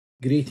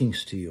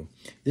Greetings to you.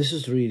 This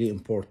is really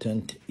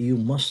important. You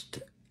must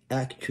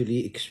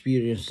actually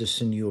experience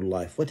this in your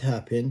life. What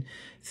happened?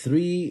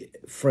 Three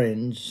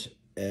friends,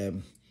 they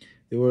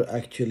were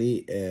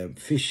actually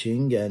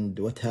fishing, and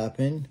what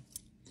happened?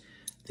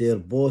 Their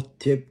boat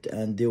tipped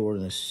and they were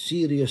in a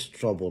serious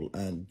trouble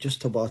and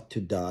just about to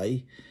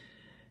die,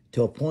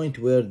 to a point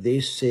where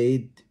they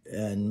said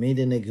and made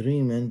an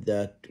agreement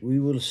that we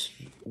will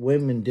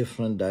swim in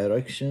different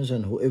directions,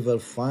 and whoever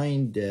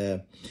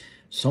find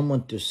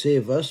someone to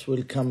save us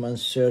will come and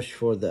search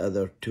for the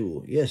other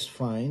two. Yes,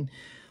 fine.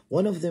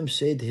 One of them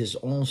said his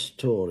own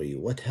story.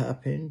 What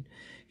happened?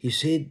 He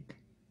said,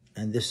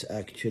 and this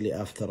actually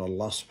after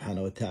Allah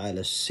subhanahu wa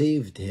ta'ala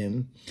saved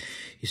him,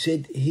 he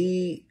said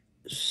he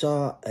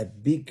saw a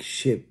big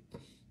ship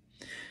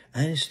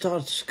and he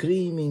started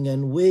screaming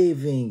and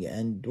waving,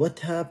 and what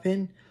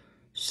happened?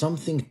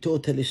 Something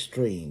totally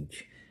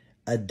strange.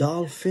 A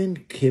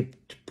dolphin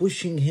kept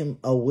pushing him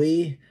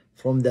away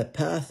from the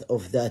path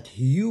of that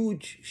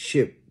huge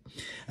ship,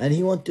 and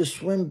he wanted to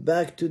swim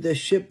back to the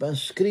ship and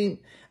scream,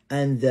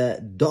 and the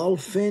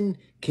dolphin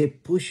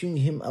kept pushing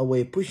him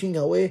away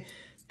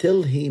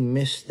till he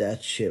missed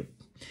that ship.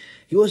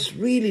 He was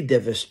really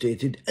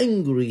devastated,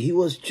 angry. He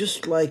was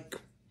just like,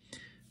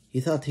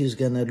 he thought he's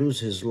gonna lose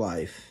his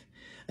life.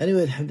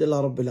 Anyway,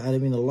 alhamdulillah rabbil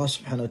alameen, Allah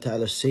subhanahu wa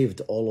ta'ala saved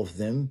all of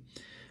them.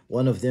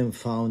 One of them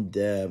found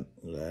a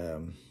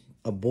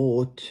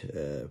boat,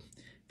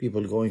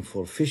 people going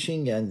for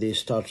fishing, and they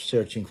start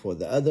searching for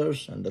the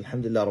others, and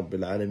alhamdulillah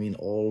rabbil alameen,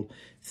 all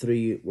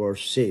three were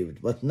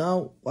saved. But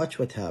now watch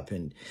what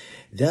happened.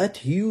 That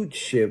huge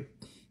ship,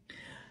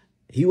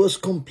 he was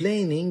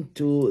complaining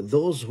to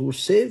those who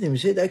saved him. He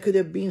said, I could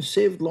have been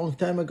saved long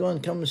time ago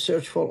and come and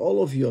search for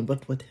all of you.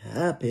 But what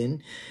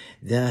happened,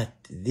 that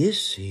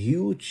this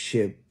huge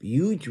ship,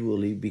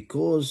 usually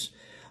because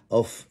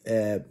of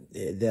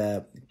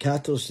the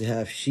cattle, they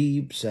have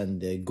sheep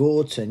and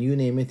goats and you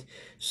name it,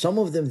 some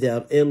of them, they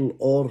are ill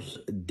or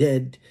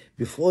dead.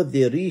 Before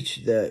they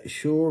reach the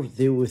shore,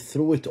 they will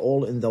throw it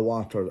all in the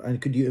water.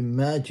 And could you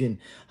imagine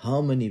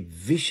how many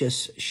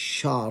vicious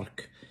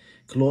sharks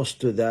close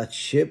to that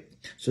ship?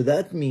 So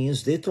that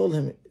means they told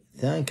him,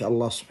 thank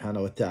Allah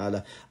subhanahu wa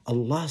ta'ala,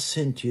 Allah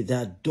sent you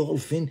that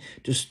dolphin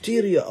to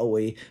steer you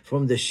away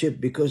from the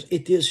ship, because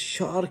it is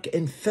shark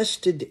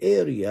infested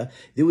area.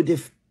 They would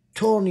have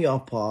torn you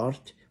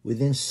apart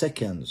within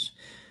seconds.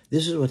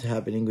 This is what's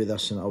happening with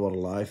us in our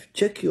life.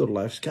 Check your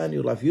life, scan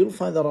your life. You'll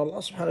find that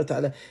Allah subhanahu wa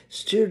ta'ala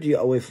steered you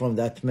away from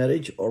that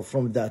marriage, or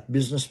from that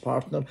business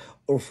partner,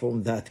 or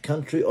from that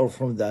country, or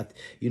from that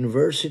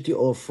university,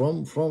 or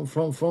from.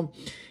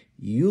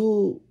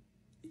 You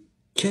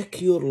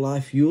check your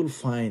life, you'll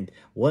find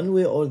one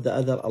way or the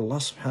other, Allah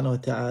subhanahu wa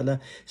ta'ala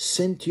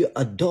sent you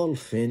a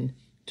dolphin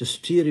to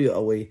steer you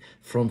away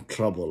from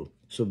trouble.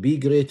 So be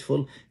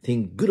grateful,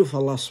 think good of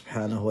Allah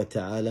subhanahu wa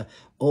ta'ala.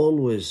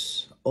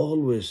 Always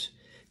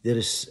there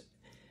is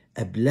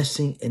a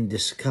blessing in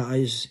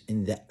disguise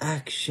in the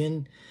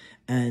action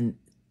and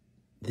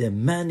the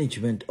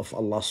management of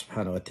Allah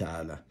subhanahu wa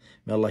ta'ala.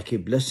 May Allah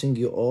keep blessing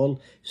you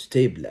all.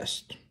 Stay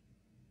blessed.